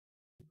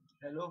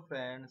Hello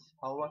friends,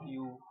 how are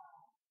you?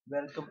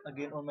 Welcome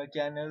again on my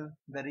channel,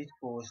 The Rich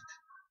Post.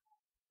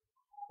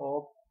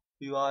 Hope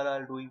you all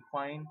are doing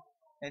fine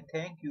and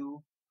thank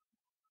you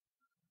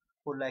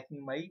for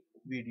liking my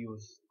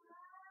videos.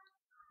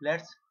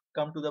 Let's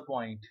come to the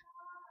point.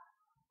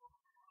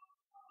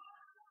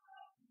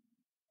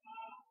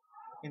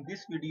 In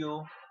this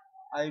video,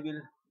 I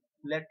will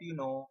let you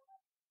know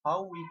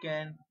how we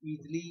can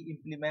easily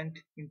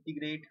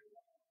integrate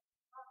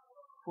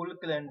full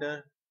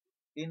calendar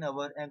in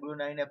our Angular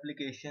 9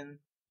 application,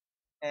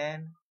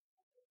 and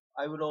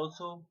I will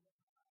also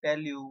tell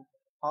you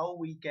how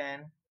we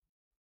can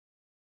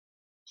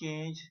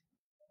change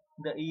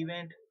the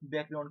event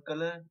background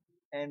color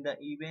and the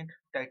event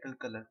title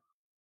color.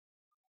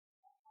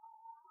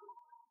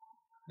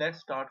 Let's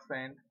start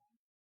friend.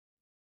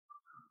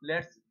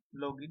 Let's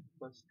log in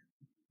first.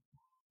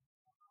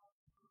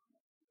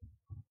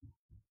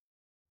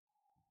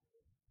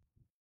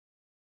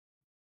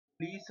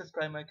 Please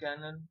subscribe my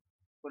channel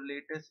for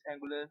latest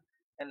Angular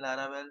and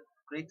Laravel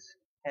tricks,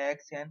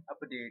 hacks and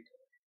update.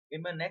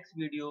 In my next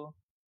video,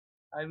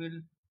 I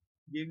will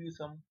give you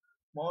some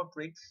more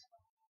tricks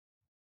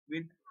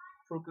with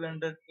full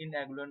calendar in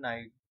Angular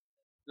 9,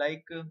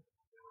 like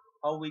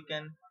how we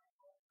can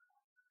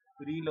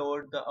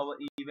reload our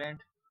event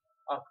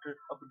after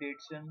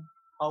updation,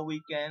 how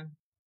we can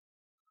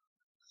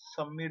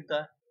submit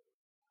the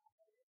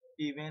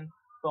event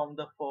from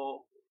the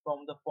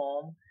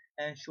form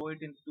and show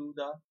it into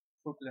the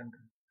full calendar.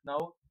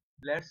 Now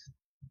let's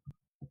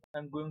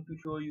I'm going to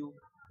show you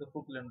the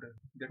full calendar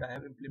that I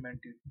have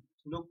implemented.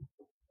 Look,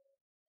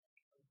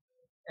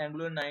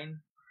 Angular 9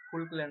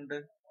 full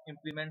calendar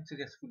implement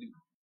successfully.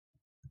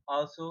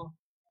 Also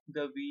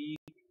the week,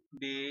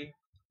 day,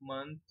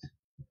 month,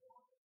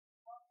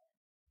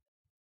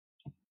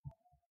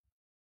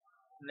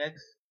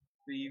 next,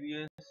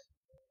 previous,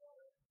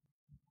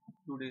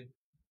 today.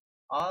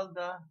 All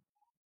the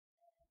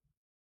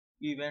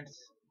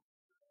events,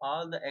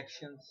 all the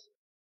actions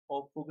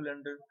of full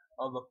calendar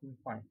are working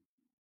fine.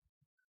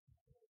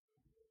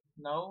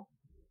 Now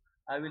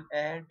I will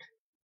add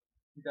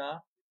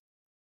the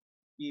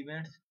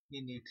events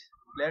in it.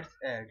 Let's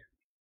add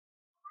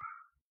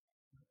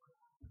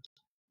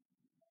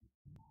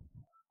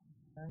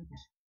and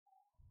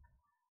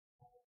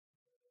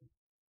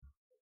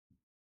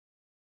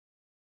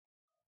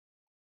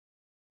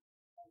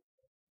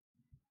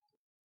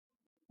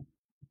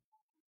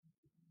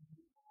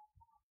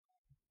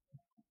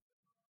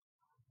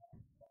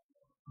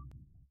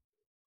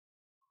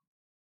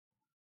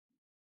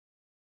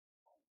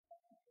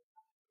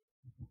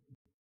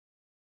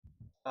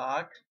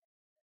start.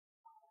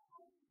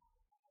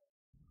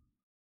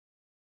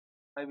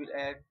 I will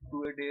add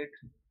to a date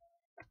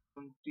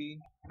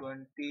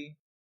 2020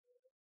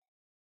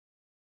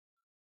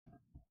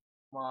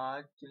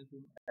 March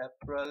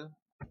April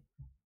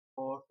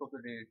 4th of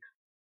the date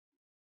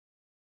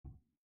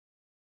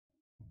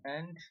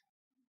and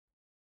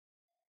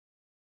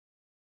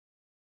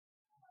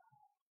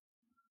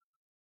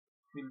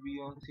will be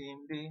on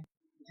same day.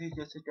 This is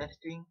just a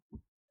testing.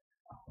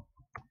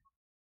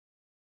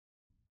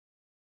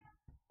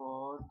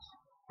 4th,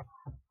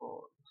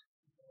 4th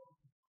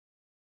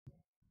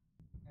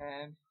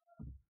and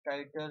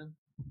title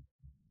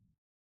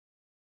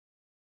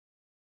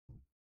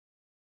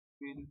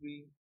will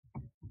be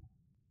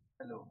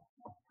hello.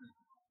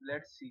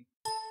 Let's see.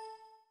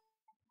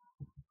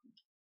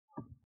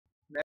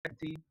 Let's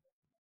see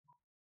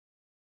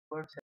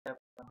what's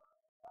happened.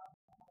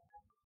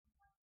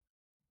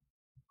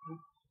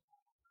 Oops,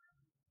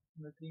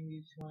 nothing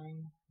is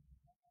showing.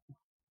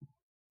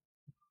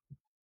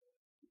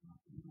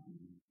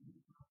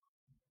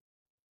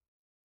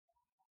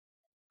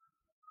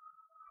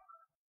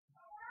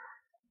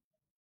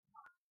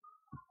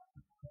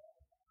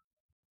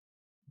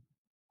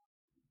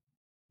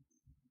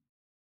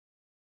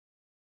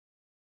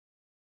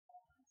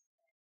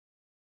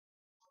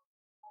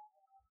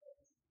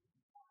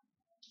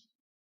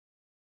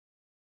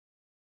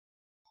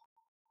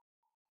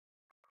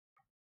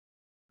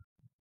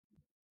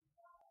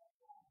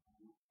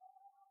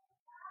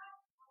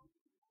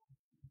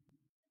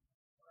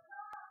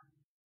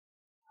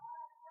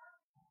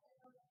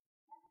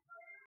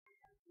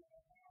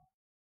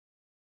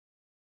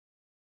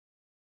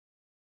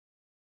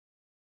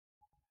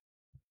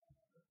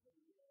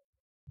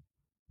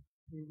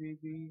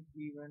 ABB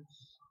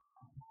events.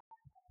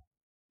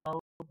 Now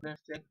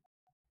let's check.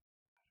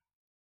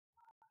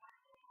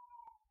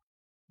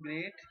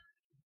 Great.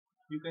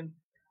 You can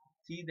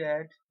see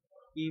that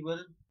evil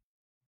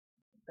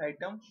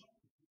item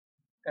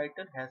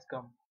title has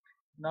come.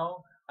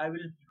 Now I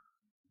will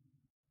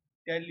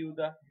tell you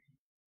the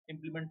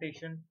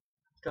implementation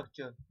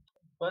structure.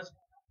 First,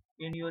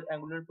 in your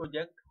Angular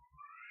project,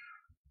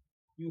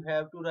 you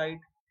have to write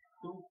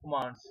two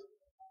commands.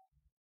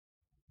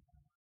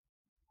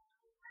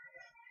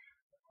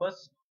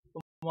 First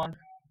command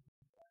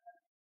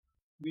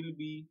will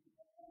be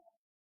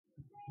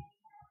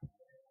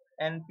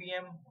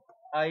npm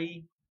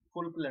I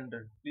full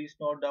calendar. Please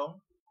note down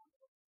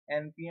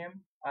npm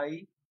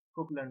I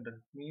Fullcalendar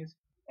means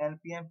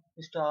npm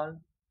install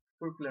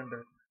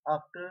Fullcalendar.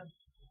 After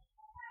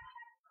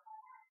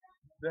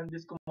run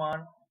this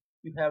command,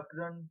 you have to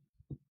run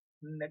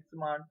next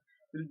command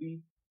will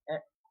be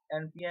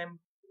npm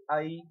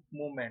I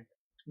movement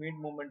meet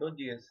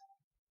movement.js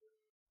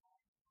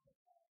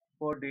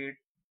for date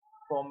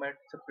format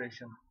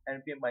separation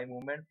npm I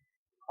movement.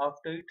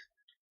 After it,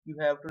 you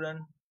have to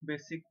run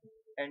basic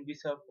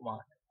ng-sub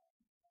command.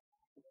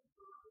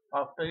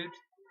 After it,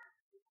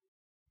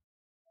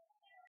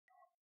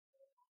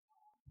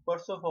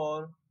 first of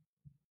all,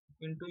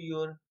 into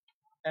your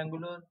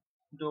angular.json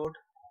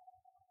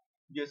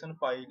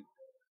file,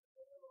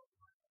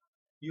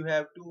 you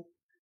have to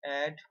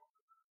add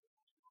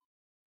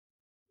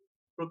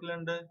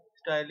Fullcalendar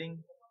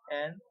styling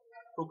and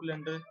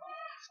Fullcalendar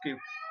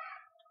scripts.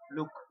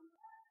 Look,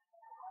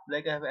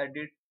 like I have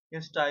added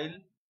in style,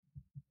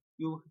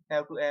 you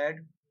have to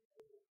add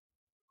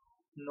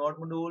node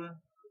module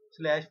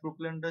slash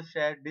Fullcalendar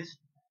shared disk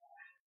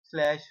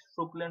slash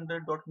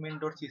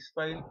Fullcalendar.min.sys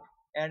file,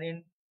 and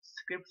in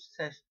script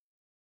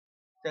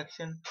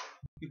section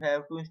you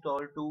have to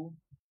install two.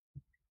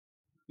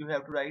 You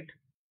have to write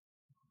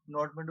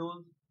node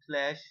module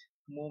slash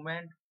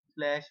movement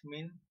slash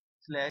min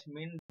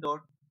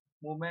dot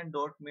movement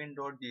dot min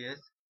dot js,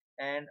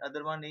 and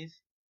other one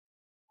is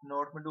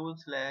node module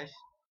slash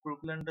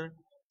Fullcalendar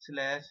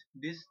slash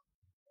this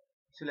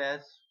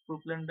slash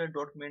Fullcalendar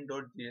dot min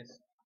dot js.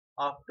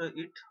 After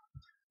it,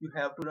 you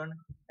have to run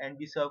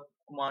ng-sub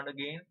command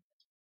again,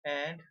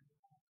 and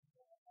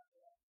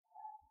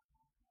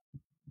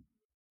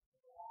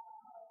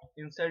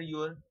inside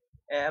your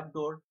app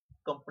dot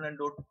component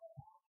dot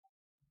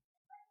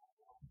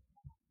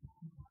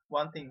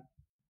one thing,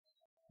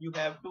 you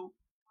have to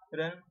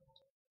run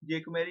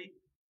jQuery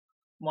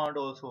command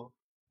also,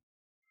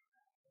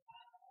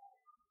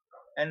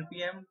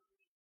 npm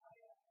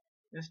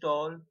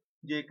install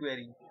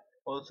jQuery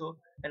also,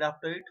 and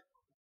after it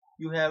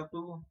you have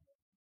to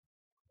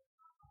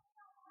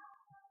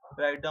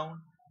write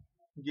down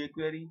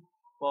jQuery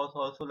was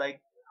also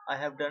like I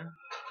have done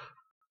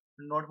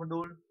node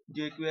module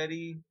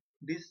jQuery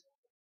this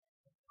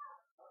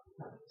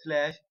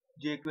slash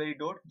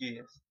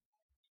jQuery.js.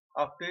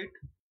 After it,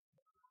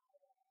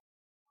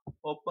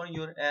 open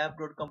your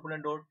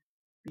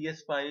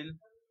app.component.ts file.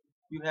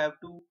 You have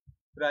to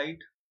write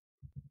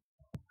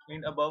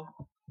in above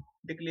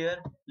declare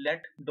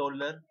let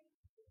dollar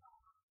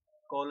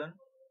colon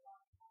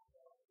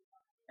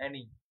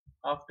any.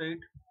 After it,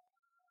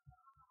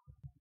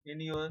 in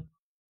your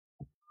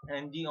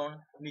ng on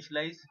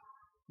initialize,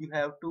 you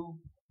have to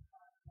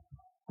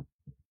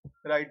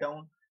write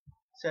down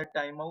set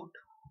timeout,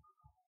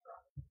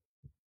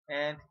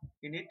 and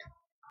in it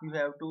you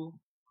have to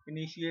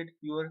initiate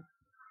your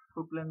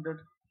Fullcalendar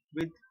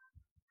with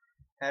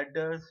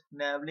headers,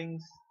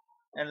 navlinks,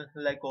 and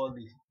like all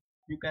these.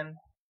 You can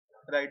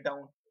write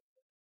down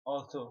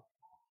also.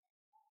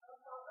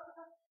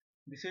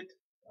 This it.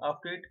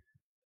 After it,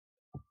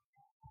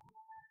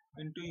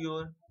 into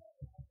your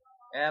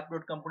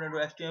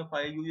app.component.html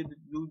file,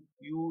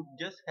 you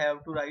just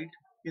have to write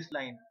this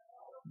line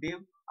div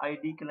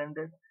id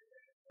calendar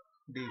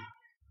day.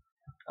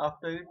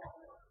 After it,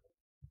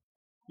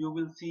 you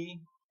will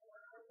see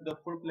the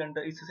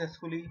Fullcalendar is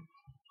successfully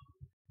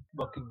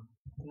working.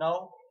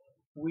 Now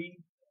we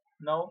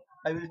now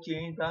I will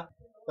change the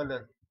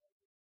color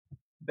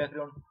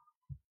background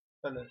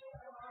color.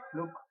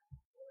 Look,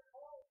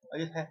 I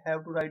just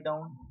have to write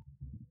down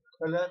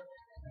color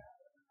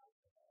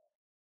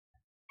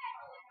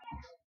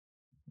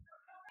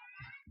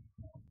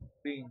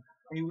green,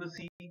 and you will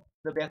see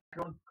the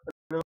background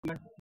color will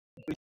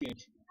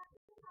change.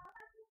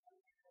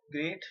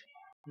 Great.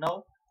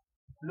 Now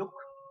look,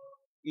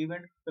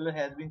 event color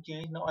has been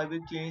changed. Now I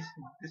will change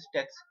this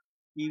text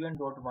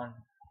event.1.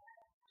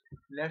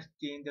 Let's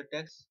change the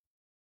text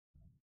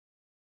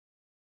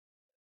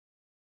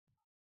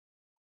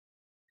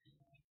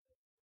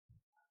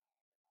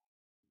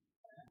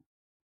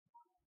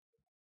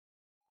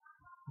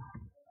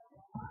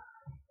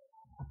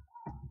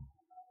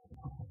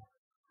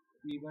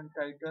event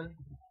title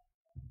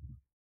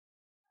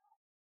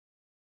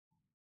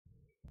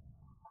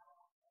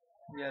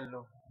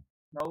yellow.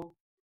 Now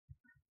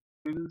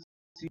we will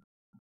see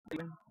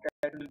event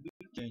title will be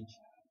changed.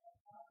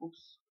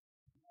 Oops,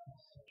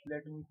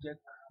 let me check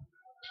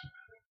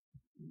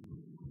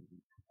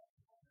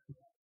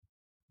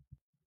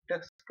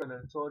text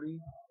color. Sorry,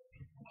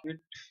 it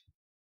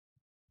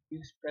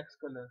is text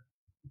color.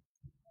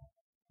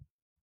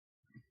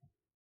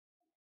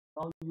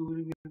 Now you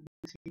will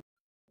see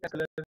text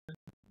color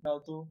now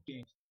to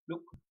change.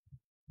 Look,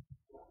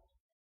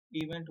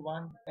 event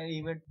 1 and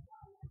event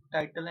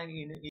title and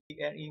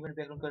event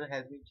background color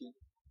has been changed.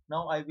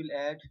 Now I will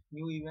add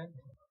new event,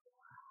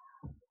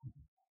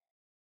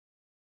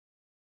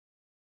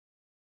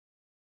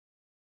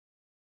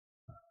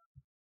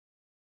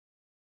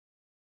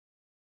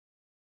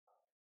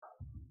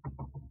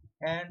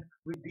 and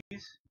with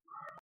this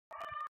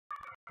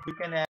we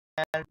can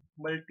add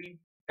multi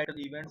title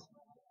events,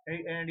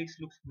 and it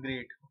looks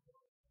great.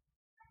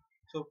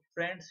 So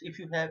friends, if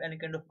you have any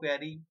kind of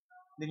query,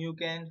 then you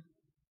can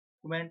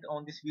comment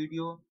on this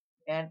video,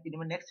 and in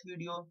my next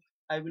video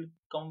I will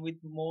come with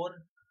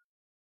more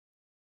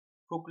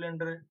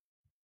Fullcalendar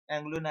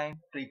Angular 9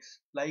 tricks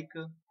like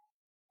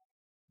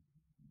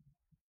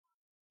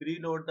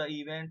reload the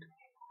event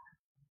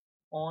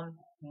on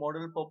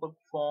model pop-up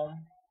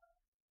form,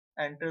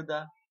 enter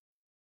the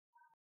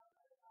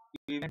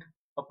event,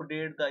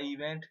 update the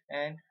event,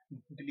 and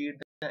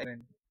delete the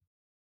event.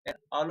 And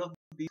all of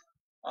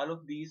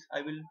these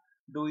I will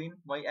do in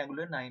my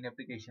Angular 9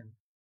 application.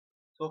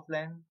 So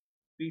friends,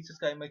 please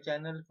subscribe my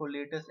channel for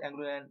latest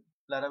Angular and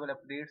Laravel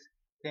updates.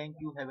 Thank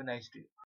you. Have a nice day.